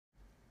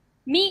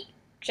Meet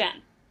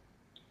Jen.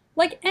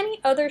 Like any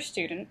other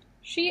student,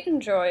 she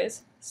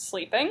enjoys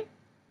sleeping,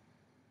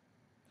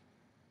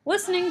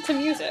 listening to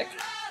music,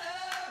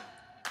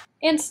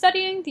 and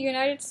studying the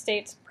United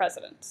States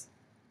presidents.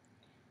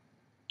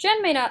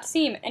 Jen may not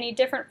seem any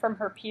different from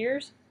her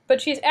peers, but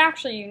she's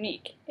actually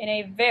unique in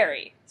a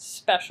very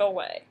special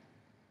way.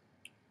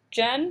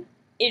 Jen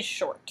is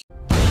short.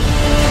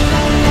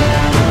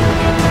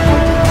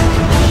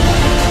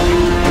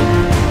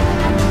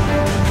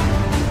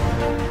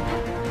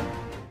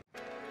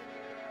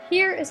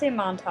 Here is a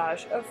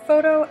montage of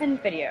photo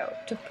and video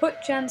to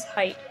put Jen's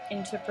height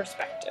into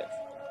perspective.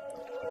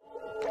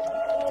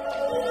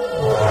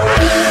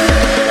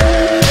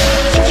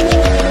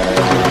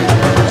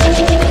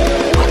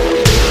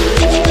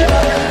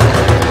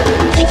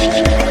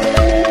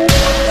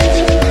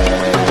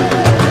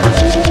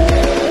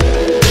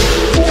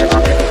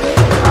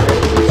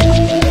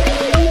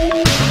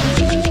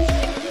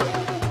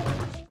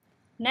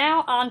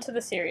 Now on to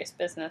the serious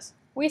business.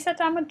 We sat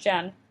down with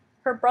Jen,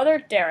 her brother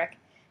Derek,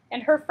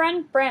 and her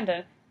friend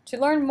Brandon to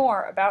learn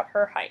more about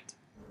her height.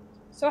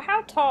 So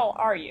how tall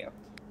are you?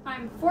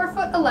 I'm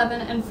 4'11"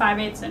 and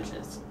 5/8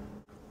 inches.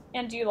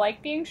 And do you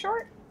like being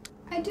short?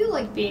 I do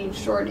like being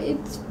short. It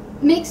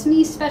makes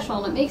me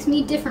special and it makes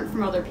me different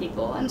from other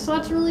people, and so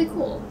that's really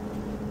cool.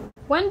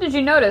 When did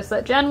you notice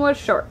that Jen was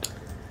short?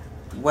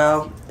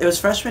 Well, it was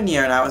freshman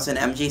year and I was in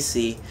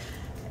MGC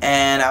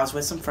and I was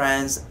with some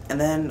friends and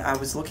then I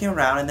was looking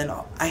around and then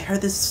I heard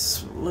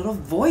this little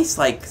voice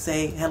like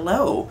say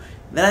hello.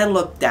 Then I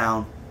looked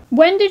down.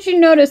 When did you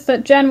notice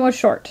that Jen was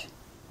short?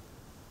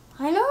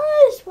 I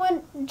noticed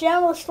when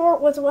Jen was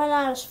short was when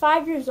I was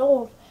 5 years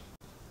old.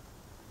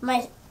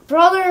 My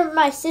brother and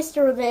my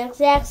sister were the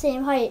exact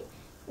same height.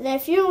 And then a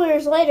few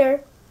years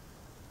later,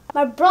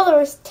 my brother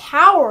was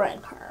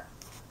towering her.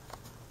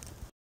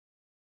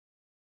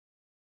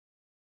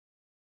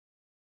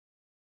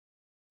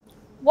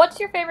 What's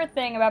your favorite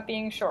thing about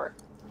being short?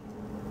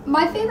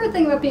 My favorite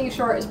thing about being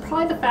short is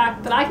probably the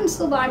fact that I can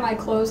still buy my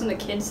clothes in the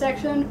kids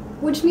section,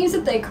 which means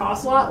that they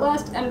cost a lot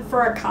less, and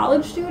for a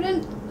college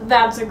student,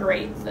 that's a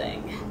great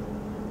thing.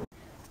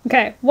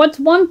 Okay, what's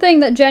one thing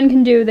that Jen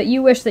can do that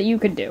you wish that you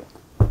could do?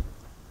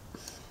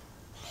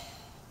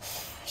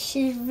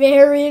 She's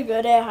very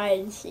good at hide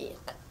and seek.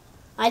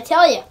 I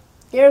tell you,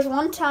 there's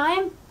one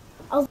time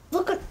I was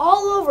looking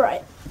all over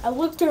it. I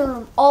looked in her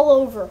room all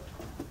over.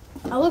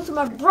 I looked in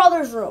my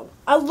brother's room.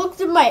 I looked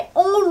in my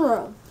own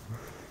room.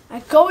 I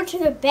go into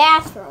the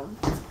bathroom.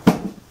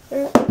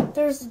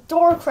 There's a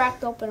door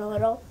cracked open a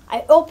little.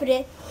 I open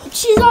it, and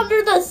she's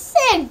under the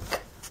sink!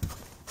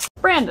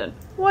 Brandon,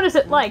 what is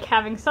it like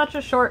having such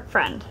a short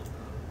friend?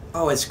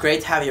 Oh, it's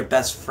great to have your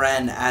best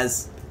friend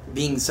as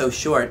being so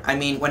short. I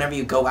mean, whenever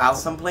you go out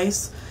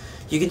someplace,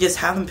 you can just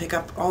have him pick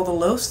up all the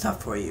low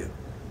stuff for you.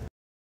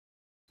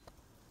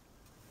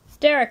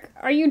 Derek,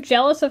 are you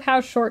jealous of how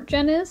short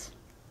Jen is?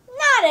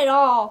 Not at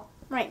all,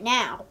 right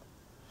now.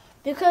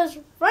 Because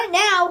right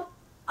now,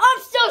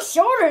 I'm still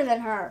shorter than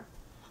her.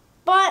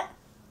 But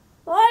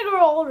when I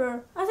grow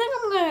older, I think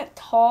I'm going to get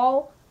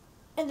tall,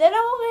 and then I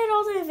will get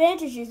all the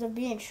advantages of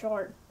being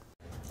short.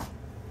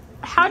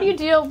 How do you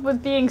deal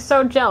with being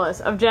so jealous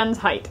of Jen's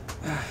height?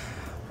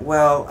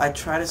 Well, I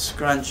try to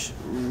scrunch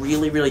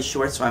really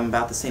short so I'm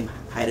about the same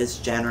height as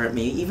Jen or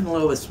me, even a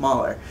little bit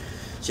smaller,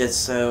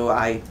 just so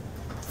I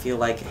feel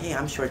like, hey,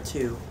 I'm short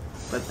too.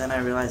 But then I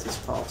realize it's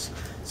false.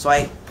 So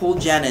I pull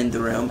Jen in the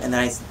room and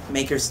then I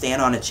make her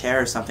stand on a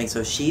chair or something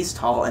so she's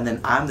tall and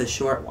then I'm the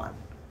short one.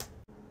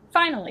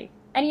 Finally,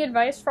 any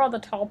advice for all the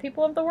tall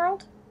people of the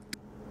world?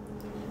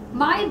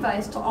 My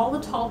advice to all the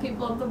tall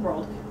people of the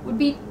world would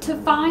be to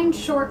find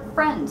short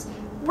friends.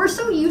 We're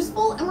so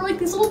useful and we're like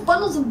these little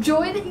bundles of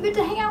joy that you get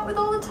to hang out with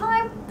all the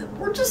time.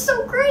 We're just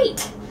so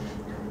great.